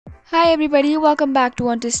Hi everybody, welcome back to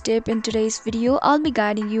One Tip. In today's video, I'll be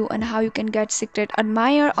guiding you on how you can get secret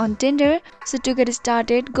admirer on Tinder. So to get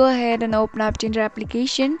started, go ahead and open up Tinder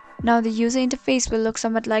application. Now the user interface will look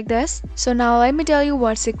somewhat like this. So now let me tell you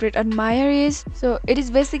what secret admirer is. So it is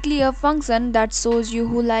basically a function that shows you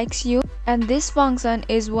who likes you, and this function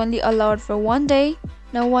is only allowed for one day.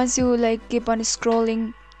 Now once you keep on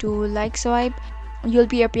scrolling to swipe, you'll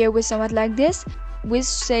be appear with somewhat like this, which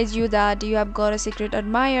says you that you have got a secret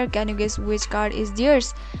admirer. Can you guess which card is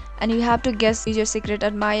theirs? And you have to guess your secret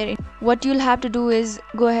admirer. What you'll have to do is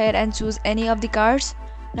go ahead and choose any of the cards.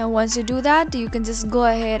 Now once you do that, you can just go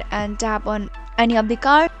ahead and tap on any of the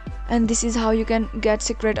card, and this is how you can get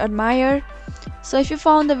secret admirer. So if you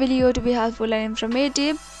found the video to be helpful and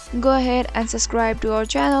informative, go ahead and subscribe to our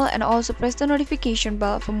channel and also press the notification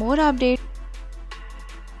bell for more updates.